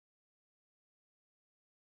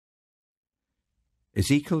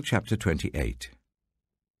Ezekiel chapter 28.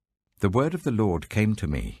 The word of the Lord came to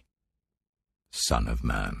me, Son of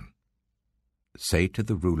man, say to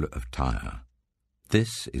the ruler of Tyre,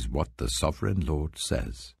 this is what the sovereign Lord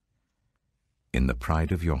says. In the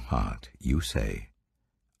pride of your heart you say,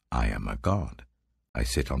 I am a god. I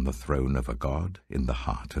sit on the throne of a god in the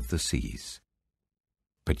heart of the seas.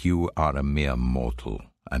 But you are a mere mortal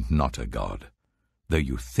and not a god, though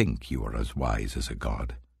you think you are as wise as a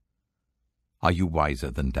god. Are you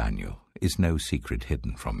wiser than Daniel? Is no secret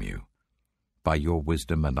hidden from you? By your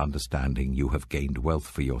wisdom and understanding you have gained wealth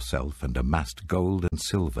for yourself and amassed gold and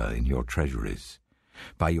silver in your treasuries.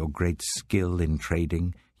 By your great skill in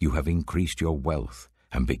trading you have increased your wealth,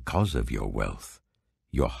 and because of your wealth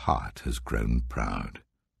your heart has grown proud.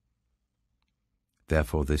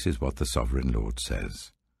 Therefore this is what the sovereign Lord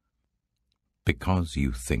says. Because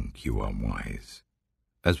you think you are wise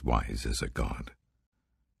as a god,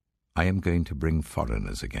 I am going to bring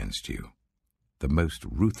foreigners against you, the most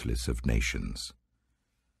ruthless of nations.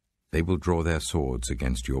 They will draw their swords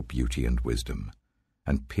against your beauty and wisdom,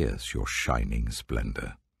 and pierce your shining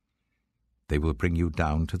splendor. They will bring you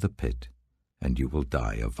down to the pit, and you will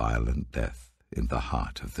die a violent death in the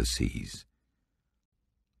heart of the seas.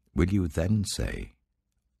 Will you then say,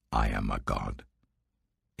 I am a god,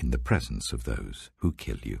 in the presence of those who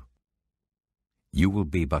kill you? You will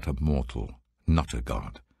be but a mortal, not a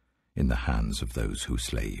god, in the hands of those who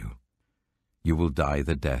slay you. You will die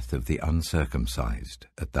the death of the uncircumcised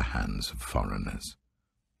at the hands of foreigners.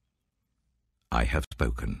 I have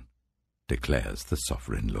spoken, declares the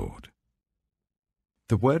sovereign Lord.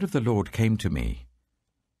 The word of the Lord came to me,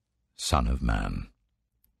 Son of man,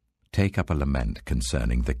 take up a lament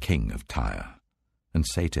concerning the king of Tyre, and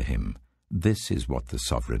say to him, this is what the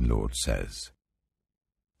sovereign Lord says.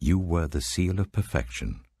 You were the seal of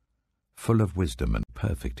perfection, full of wisdom and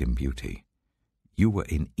perfect in beauty. You were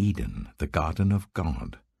in Eden, the garden of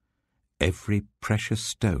God. Every precious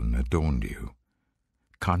stone adorned you.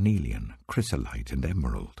 Carnelian, chrysolite and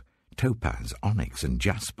emerald, topaz, onyx and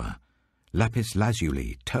jasper, lapis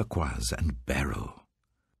lazuli, turquoise and beryl.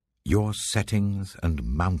 Your settings and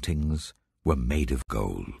mountings were made of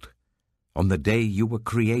gold. On the day you were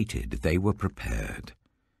created, they were prepared.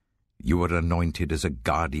 You were anointed as a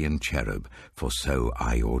guardian cherub, for so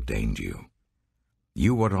I ordained you.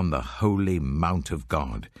 You were on the holy mount of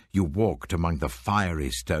God. You walked among the fiery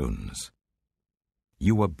stones.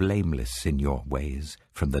 You were blameless in your ways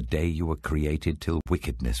from the day you were created till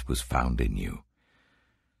wickedness was found in you.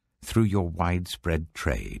 Through your widespread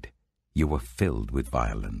trade, you were filled with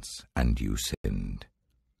violence, and you sinned.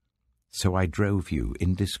 So I drove you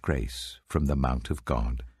in disgrace from the mount of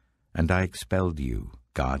God, and I expelled you,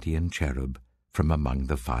 guardian cherub, from among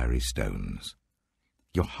the fiery stones.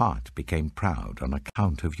 Your heart became proud on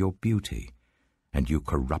account of your beauty, and you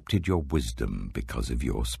corrupted your wisdom because of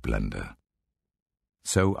your splendor.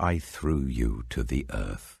 So I threw you to the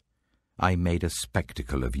earth. I made a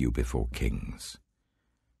spectacle of you before kings.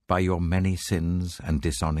 By your many sins and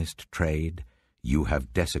dishonest trade, you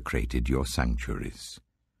have desecrated your sanctuaries.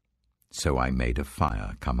 So I made a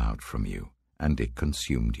fire come out from you, and it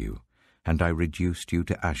consumed you, and I reduced you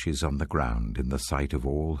to ashes on the ground in the sight of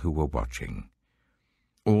all who were watching.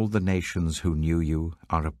 All the nations who knew you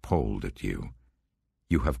are appalled at you.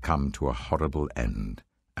 You have come to a horrible end,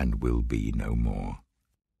 and will be no more.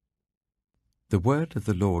 The word of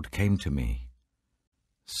the Lord came to me,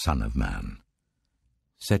 Son of man,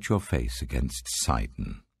 set your face against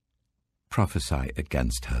Sidon. Prophesy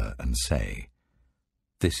against her and say,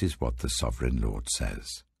 this is what the sovereign Lord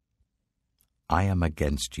says. I am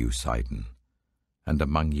against you, Sidon, and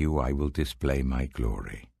among you I will display my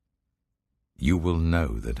glory. You will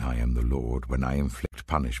know that I am the Lord when I inflict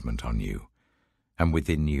punishment on you, and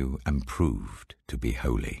within you am proved to be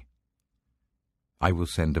holy. I will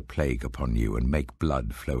send a plague upon you and make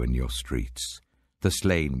blood flow in your streets. The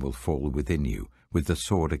slain will fall within you, with the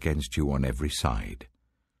sword against you on every side.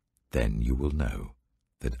 Then you will know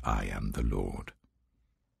that I am the Lord.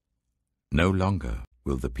 No longer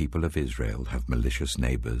will the people of Israel have malicious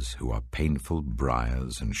neighbors who are painful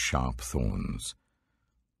briars and sharp thorns.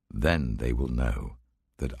 Then they will know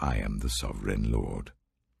that I am the sovereign Lord.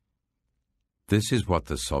 This is what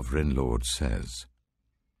the sovereign Lord says.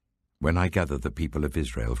 When I gather the people of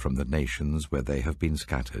Israel from the nations where they have been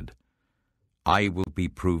scattered, I will be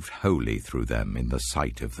proved holy through them in the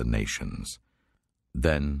sight of the nations.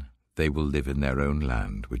 Then they will live in their own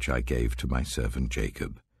land, which I gave to my servant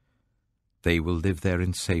Jacob. They will live there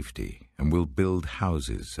in safety, and will build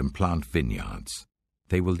houses and plant vineyards.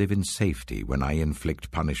 They will live in safety when I inflict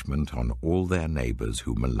punishment on all their neighbors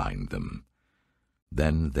who maligned them.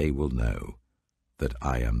 Then they will know that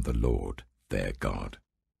I am the Lord their God.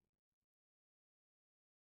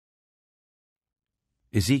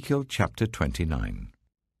 Ezekiel chapter 29.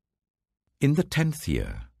 In the 10th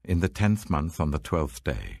year, in the 10th month, on the 12th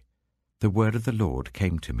day, the word of the Lord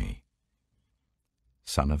came to me.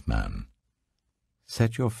 Son of man,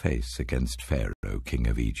 set your face against Pharaoh, king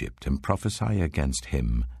of Egypt, and prophesy against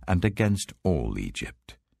him and against all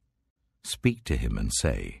Egypt. Speak to him and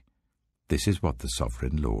say, This is what the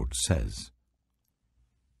sovereign Lord says.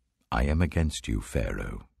 I am against you,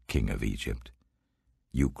 Pharaoh, king of Egypt,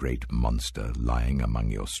 you great monster lying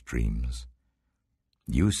among your streams.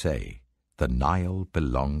 You say, The Nile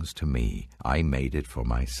belongs to me, I made it for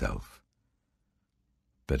myself.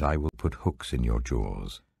 But I will put hooks in your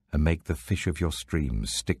jaws, and make the fish of your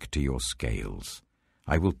streams stick to your scales.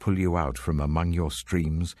 I will pull you out from among your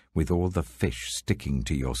streams with all the fish sticking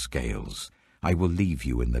to your scales. I will leave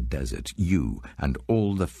you in the desert, you and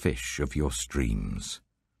all the fish of your streams.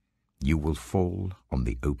 You will fall on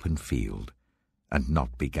the open field, and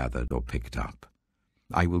not be gathered or picked up.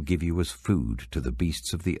 I will give you as food to the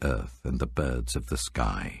beasts of the earth and the birds of the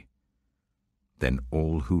sky. Then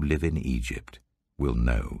all who live in Egypt will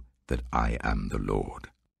know that I am the Lord.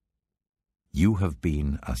 You have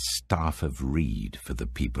been a staff of reed for the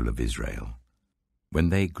people of Israel. When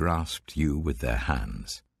they grasped you with their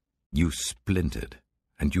hands, you splintered,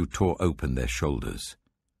 and you tore open their shoulders.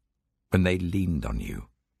 When they leaned on you,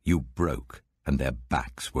 you broke, and their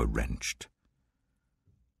backs were wrenched.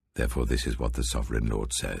 Therefore this is what the sovereign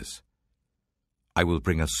Lord says. I will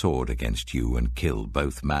bring a sword against you and kill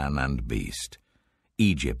both man and beast.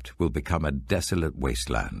 Egypt will become a desolate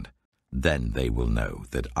wasteland. Then they will know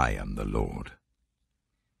that I am the Lord.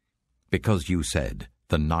 Because you said,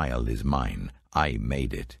 The Nile is mine, I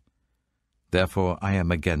made it. Therefore I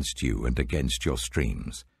am against you and against your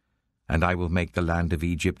streams, and I will make the land of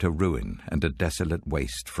Egypt a ruin and a desolate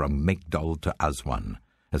waste from Migdol to Aswan,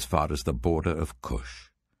 as far as the border of Cush.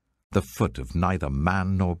 The foot of neither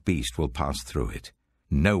man nor beast will pass through it.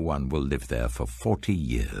 No one will live there for 40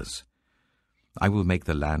 years. I will make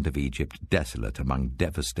the land of Egypt desolate among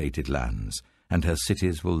devastated lands, and her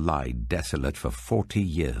cities will lie desolate for 40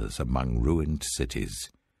 years among ruined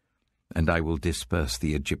cities. And I will disperse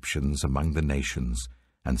the Egyptians among the nations,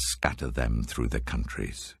 and scatter them through the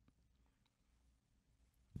countries.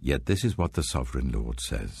 Yet this is what the sovereign Lord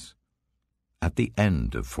says. At the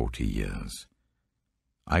end of 40 years,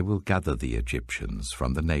 I will gather the Egyptians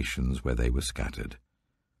from the nations where they were scattered.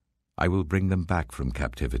 I will bring them back from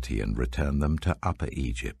captivity and return them to Upper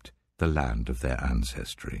Egypt, the land of their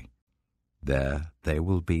ancestry. There they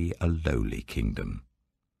will be a lowly kingdom.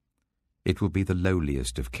 It will be the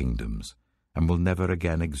lowliest of kingdoms, and will never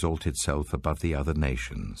again exalt itself above the other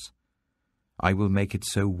nations. I will make it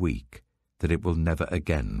so weak that it will never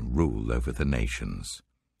again rule over the nations.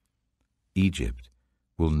 Egypt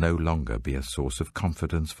will no longer be a source of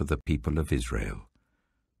confidence for the people of Israel,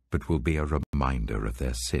 but will be a reminder of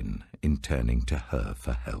their sin in turning to her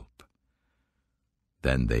for help.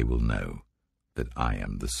 Then they will know that I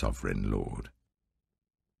am the sovereign Lord.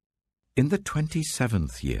 In the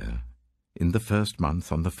 27th year, in the 1st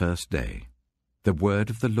month on the 1st day, the word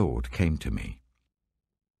of the Lord came to me.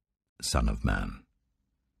 Son of man,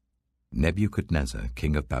 Nebuchadnezzar,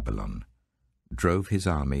 king of Babylon, drove his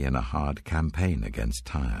army in a hard campaign against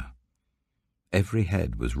Tyre. Every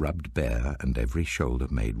head was rubbed bare and every shoulder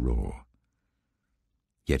made raw.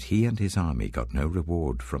 Yet he and his army got no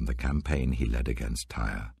reward from the campaign he led against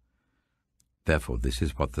Tyre. Therefore this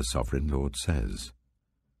is what the sovereign Lord says.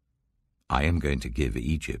 I am going to give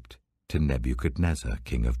Egypt to Nebuchadnezzar,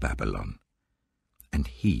 king of Babylon, and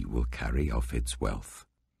he will carry off its wealth.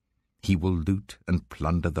 He will loot and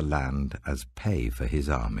plunder the land as pay for his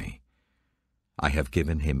army. I have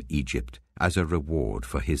given him Egypt as a reward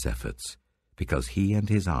for his efforts, because he and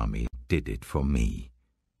his army did it for me,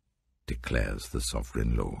 declares the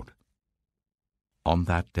sovereign Lord. On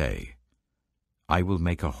that day, I will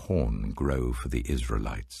make a horn grow for the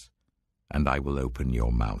Israelites, and I will open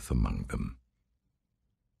your mouth among them.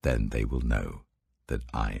 Then they will know that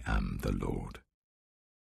I am the Lord.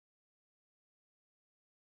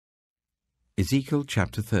 Ezekiel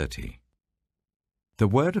chapter 30. The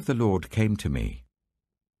word of the Lord came to me.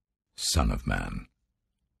 Son of man,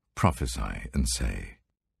 prophesy and say,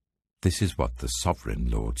 This is what the sovereign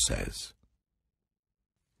Lord says.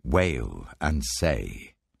 Wail and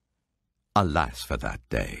say, Alas for that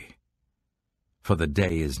day! For the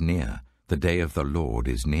day is near, the day of the Lord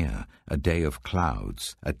is near, a day of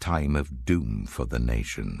clouds, a time of doom for the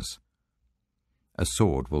nations. A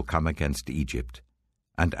sword will come against Egypt,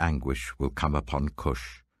 and anguish will come upon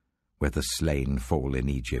Cush, Where the slain fall in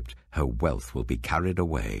Egypt, her wealth will be carried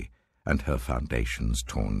away, and her foundations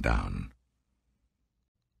torn down.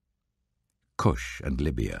 Cush and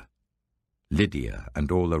Libya, Lydia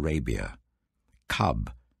and all Arabia,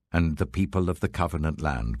 Cub and the people of the covenant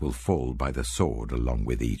land will fall by the sword along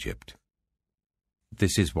with Egypt.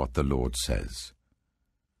 This is what the Lord says.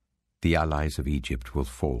 The allies of Egypt will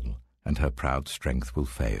fall, and her proud strength will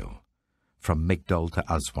fail. From Migdol to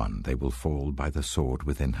Aswan they will fall by the sword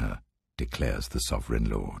within her, declares the sovereign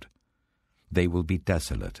Lord. They will be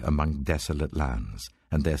desolate among desolate lands,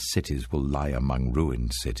 and their cities will lie among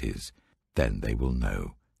ruined cities. Then they will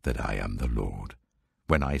know that I am the Lord,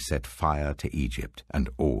 when I set fire to Egypt, and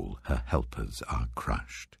all her helpers are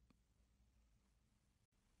crushed.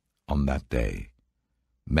 On that day,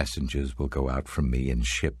 messengers will go out from me in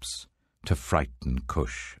ships to frighten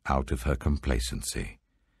Cush out of her complacency.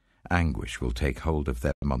 Anguish will take hold of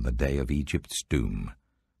them on the day of Egypt's doom,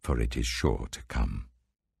 for it is sure to come.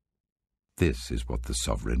 This is what the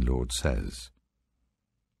sovereign Lord says.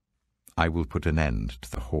 I will put an end to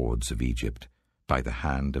the hordes of Egypt by the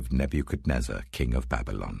hand of Nebuchadnezzar, king of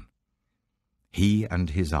Babylon. He and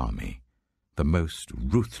his army, the most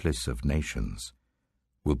ruthless of nations,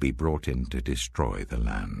 will be brought in to destroy the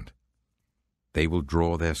land. They will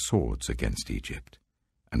draw their swords against Egypt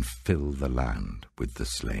and fill the land with the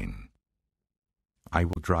slain. I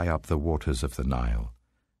will dry up the waters of the Nile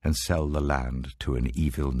and sell the land to an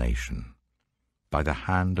evil nation. By the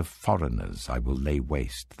hand of foreigners I will lay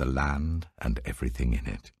waste the land and everything in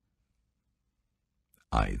it.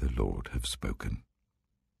 I, the Lord, have spoken.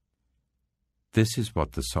 This is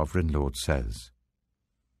what the sovereign Lord says.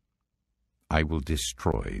 I will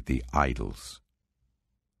destroy the idols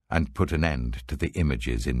and put an end to the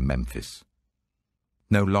images in Memphis.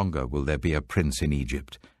 No longer will there be a prince in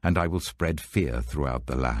Egypt, and I will spread fear throughout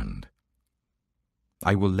the land.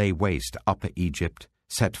 I will lay waste Upper Egypt,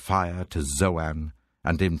 set fire to Zoan,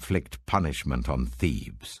 and inflict punishment on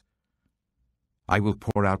Thebes. I will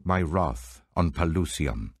pour out my wrath on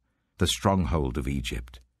Pelusium, the stronghold of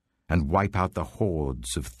Egypt, and wipe out the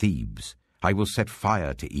hordes of Thebes. I will set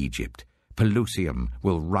fire to Egypt. Pelusium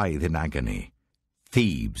will writhe in agony.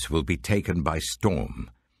 Thebes will be taken by storm.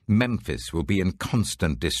 Memphis will be in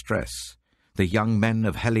constant distress. The young men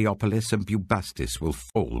of Heliopolis and Bubastis will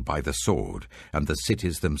fall by the sword, and the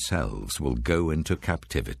cities themselves will go into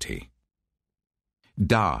captivity.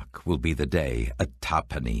 Dark will be the day at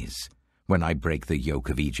Tahpanhes, when I break the yoke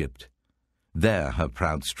of Egypt. There her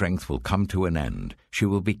proud strength will come to an end. She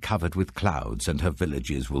will be covered with clouds, and her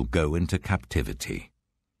villages will go into captivity.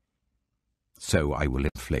 So I will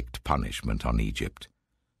inflict punishment on Egypt,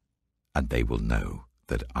 and they will know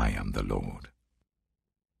that I am the Lord.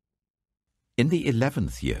 In the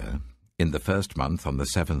 11th year, in the 1st month on the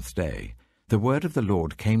 7th day, the word of the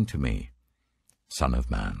Lord came to me. Son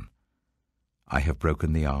of man, I have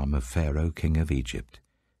broken the arm of Pharaoh, king of Egypt.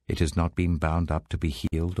 It has not been bound up to be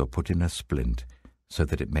healed or put in a splint, so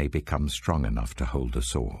that it may become strong enough to hold a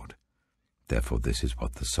sword. Therefore this is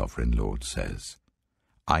what the sovereign Lord says.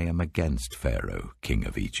 I am against Pharaoh, king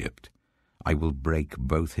of Egypt. I will break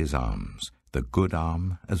both his arms, the good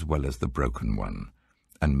arm as well as the broken one,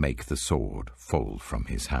 and make the sword fall from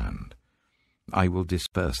his hand. I will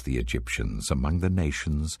disperse the Egyptians among the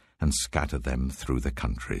nations and scatter them through the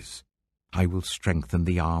countries. I will strengthen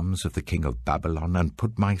the arms of the king of Babylon and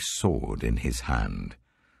put my sword in his hand.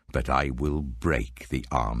 But I will break the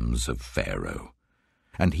arms of Pharaoh,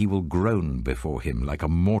 and he will groan before him like a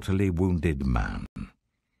mortally wounded man.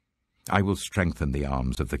 I will strengthen the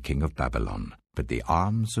arms of the king of Babylon, but the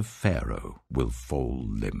arms of Pharaoh will fall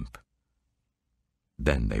limp.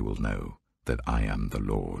 Then they will know that I am the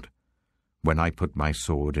Lord, when I put my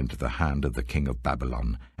sword into the hand of the king of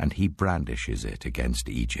Babylon, and he brandishes it against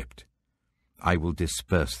Egypt. I will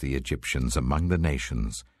disperse the Egyptians among the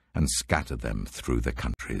nations and scatter them through the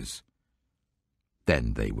countries.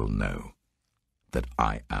 Then they will know that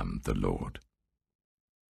I am the Lord.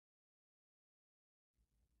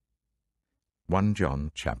 1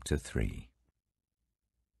 John chapter 3.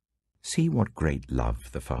 See what great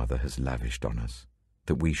love the Father has lavished on us,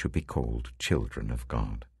 that we should be called children of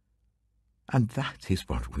God. And that is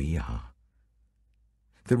what we are.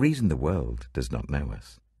 The reason the world does not know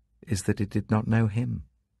us is that it did not know him.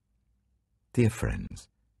 Dear friends,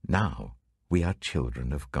 now we are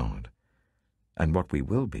children of God, and what we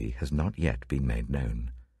will be has not yet been made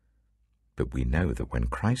known. But we know that when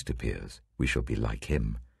Christ appears, we shall be like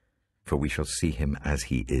him, for we shall see him as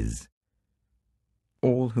he is.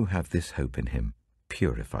 All who have this hope in him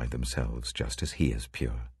purify themselves just as he is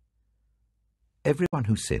pure. Everyone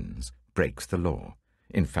who sins breaks the law.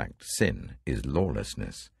 In fact, sin is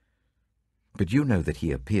lawlessness. But you know that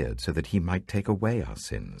he appeared so that he might take away our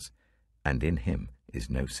sins, and in him is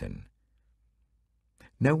no sin.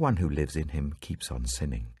 No one who lives in him keeps on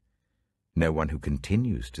sinning. No one who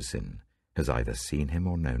continues to sin has either seen him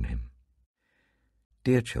or known him.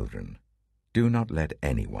 Dear children, do not let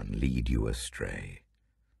anyone lead you astray.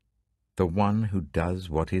 The one who does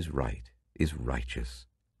what is right is righteous,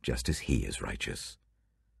 just as he is righteous.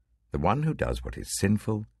 The one who does what is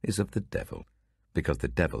sinful is of the devil, because the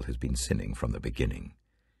devil has been sinning from the beginning.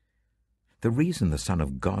 The reason the Son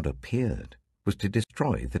of God appeared was to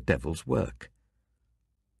destroy the devil's work.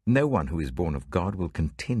 No one who is born of God will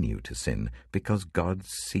continue to sin because God's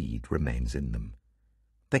seed remains in them.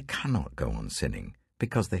 They cannot go on sinning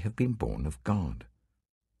because they have been born of God.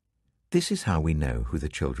 This is how we know who the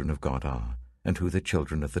children of God are and who the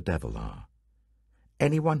children of the devil are.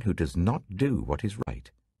 Anyone who does not do what is right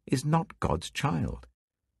is not God's child,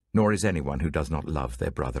 nor is anyone who does not love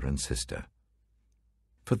their brother and sister.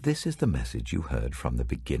 For this is the message you heard from the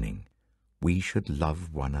beginning. We should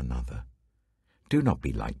love one another. Do not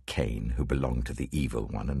be like Cain, who belonged to the evil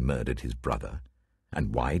one and murdered his brother.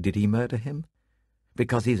 And why did he murder him?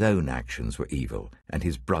 Because his own actions were evil and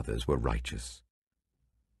his brothers were righteous.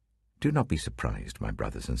 Do not be surprised, my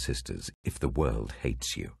brothers and sisters, if the world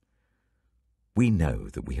hates you. We know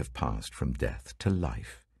that we have passed from death to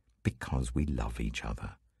life because we love each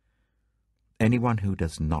other. Anyone who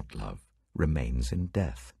does not love remains in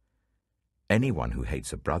death. Anyone who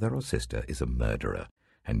hates a brother or sister is a murderer,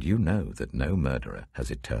 and you know that no murderer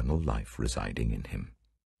has eternal life residing in him.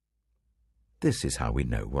 This is how we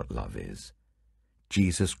know what love is.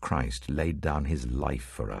 Jesus Christ laid down his life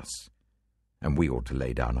for us, and we ought to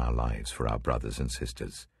lay down our lives for our brothers and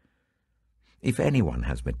sisters. If anyone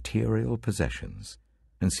has material possessions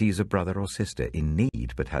and sees a brother or sister in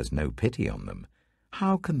need but has no pity on them,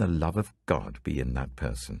 how can the love of God be in that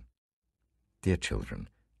person? Dear children,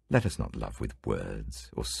 let us not love with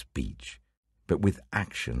words or speech, but with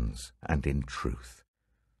actions and in truth.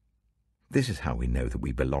 This is how we know that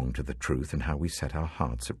we belong to the truth and how we set our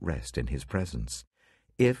hearts at rest in his presence.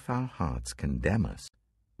 If our hearts condemn us,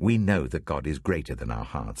 we know that God is greater than our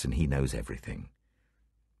hearts and he knows everything.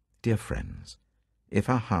 Dear friends, if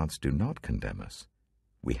our hearts do not condemn us,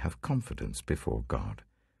 we have confidence before God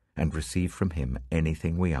and receive from him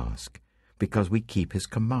anything we ask, because we keep his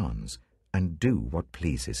commands and do what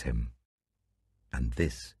pleases him. And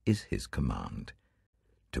this is his command,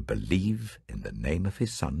 to believe in the name of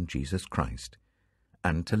his Son, Jesus Christ,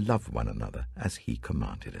 and to love one another as he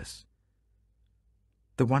commanded us.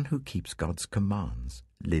 The one who keeps God's commands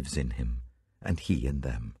lives in him, and he in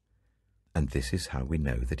them. And this is how we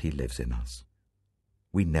know that he lives in us.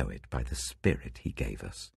 We know it by the Spirit he gave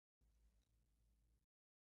us.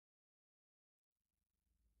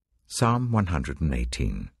 Psalm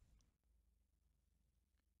 118.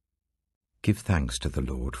 Give thanks to the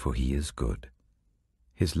Lord, for he is good.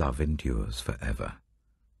 His love endures forever.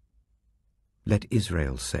 Let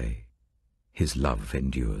Israel say, his love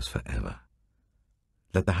endures forever.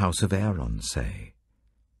 Let the house of Aaron say,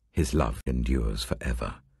 his love endures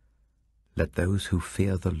forever. Let those who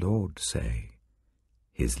fear the Lord say,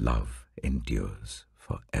 his love endures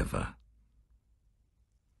forever.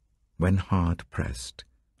 When hard pressed,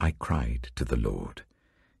 I cried to the Lord.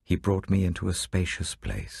 He brought me into a spacious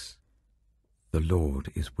place. The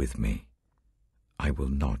Lord is with me. I will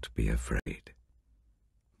not be afraid.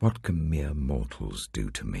 What can mere mortals do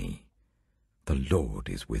to me? The Lord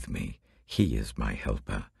is with me. He is my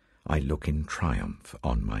helper. I look in triumph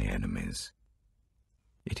on my enemies.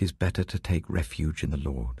 It is better to take refuge in the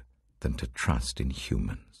Lord than to trust in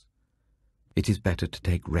humans. It is better to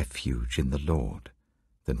take refuge in the Lord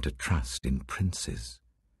than to trust in princes.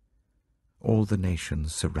 All the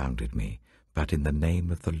nations surrounded me, but in the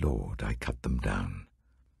name of the Lord I cut them down.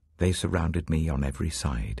 They surrounded me on every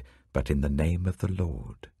side, but in the name of the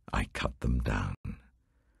Lord I cut them down.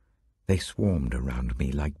 They swarmed around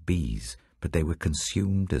me like bees, but they were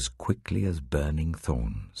consumed as quickly as burning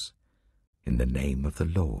thorns. In the name of the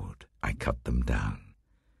Lord I cut them down.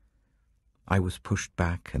 I was pushed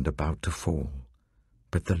back and about to fall,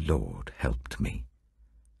 but the Lord helped me.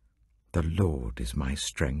 The Lord is my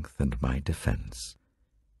strength and my defense.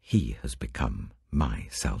 He has become my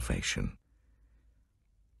salvation.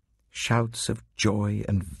 Shouts of joy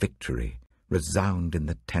and victory resound in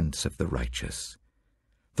the tents of the righteous.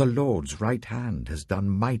 The Lord's right hand has done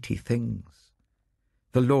mighty things.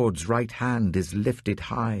 The Lord's right hand is lifted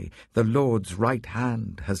high. The Lord's right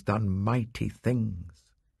hand has done mighty things.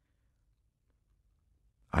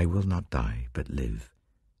 I will not die, but live,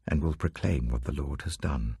 and will proclaim what the Lord has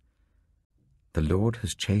done. The Lord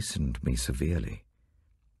has chastened me severely,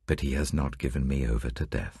 but he has not given me over to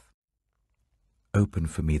death. Open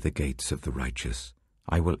for me the gates of the righteous.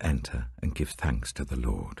 I will enter and give thanks to the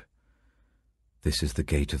Lord. This is the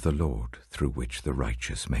gate of the Lord, through which the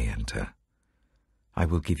righteous may enter. I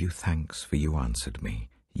will give you thanks, for you answered me.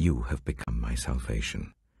 You have become my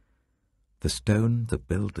salvation. The stone the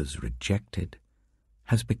builders rejected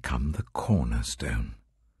has become the cornerstone.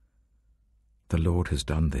 The Lord has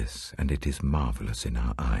done this, and it is marvelous in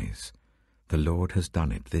our eyes. The Lord has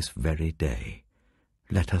done it this very day.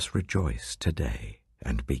 Let us rejoice today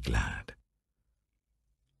and be glad.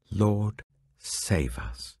 Lord, save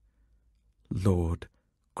us. Lord,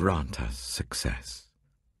 grant us success.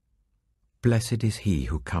 Blessed is he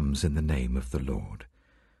who comes in the name of the Lord.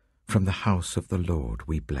 From the house of the Lord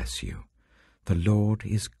we bless you. The Lord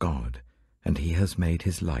is God, and he has made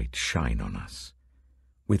his light shine on us.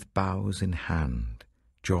 With boughs in hand,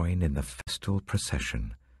 join in the festal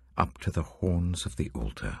procession up to the horns of the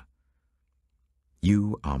altar.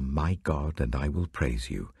 You are my God, and I will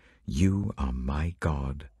praise you. You are my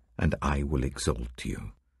God, and I will exalt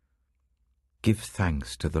you. Give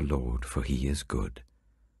thanks to the Lord, for he is good,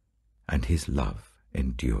 and his love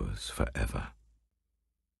endures forever.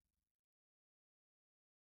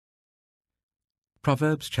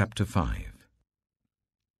 Proverbs chapter 5.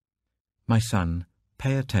 My son,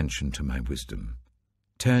 pay attention to my wisdom.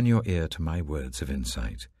 Turn your ear to my words of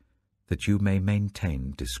insight, that you may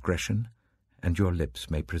maintain discretion, and your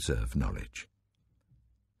lips may preserve knowledge.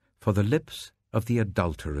 For the lips of the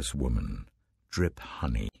adulterous woman drip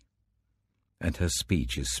honey, and her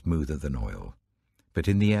speech is smoother than oil. But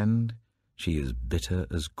in the end she is bitter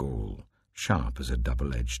as gall, sharp as a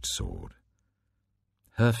double-edged sword.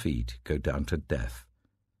 Her feet go down to death,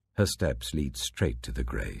 her steps lead straight to the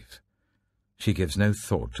grave. She gives no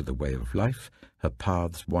thought to the way of life, her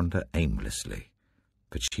paths wander aimlessly,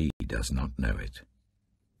 but she does not know it.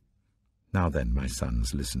 Now then, my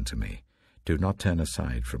sons, listen to me. Do not turn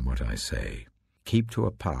aside from what I say. Keep to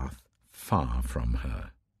a path far from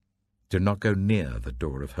her. Do not go near the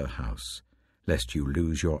door of her house, lest you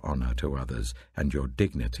lose your honor to others and your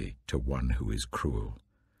dignity to one who is cruel,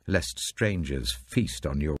 lest strangers feast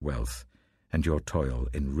on your wealth and your toil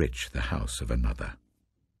enrich the house of another.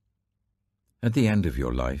 At the end of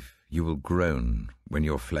your life you will groan when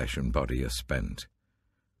your flesh and body are spent.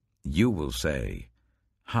 You will say,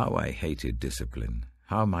 "How I hated discipline,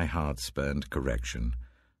 how my heart spurned correction.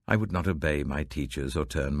 I would not obey my teachers or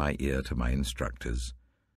turn my ear to my instructors,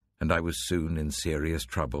 and I was soon in serious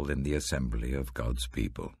trouble in the assembly of God's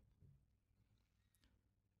people."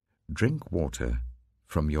 Drink water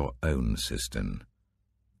from your own cistern,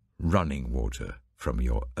 running water from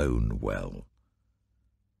your own well.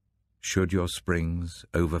 Should your springs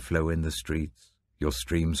overflow in the streets, your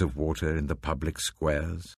streams of water in the public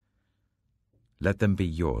squares, let them be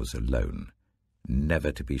yours alone,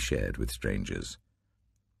 never to be shared with strangers.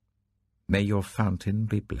 May your fountain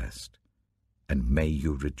be blessed, and may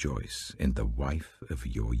you rejoice in the wife of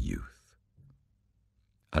your youth.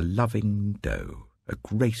 A loving doe, a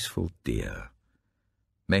graceful deer,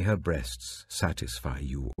 may her breasts satisfy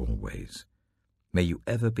you always. May you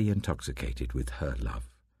ever be intoxicated with her love.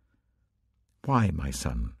 Why, my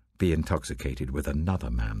son, be intoxicated with another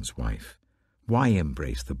man's wife? Why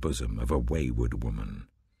embrace the bosom of a wayward woman?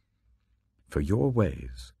 For your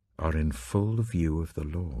ways are in full view of the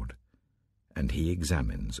Lord, and he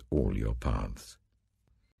examines all your paths.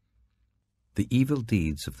 The evil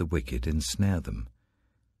deeds of the wicked ensnare them.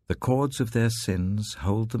 The cords of their sins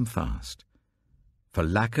hold them fast. For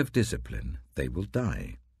lack of discipline they will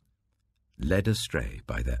die, led astray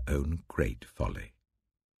by their own great folly.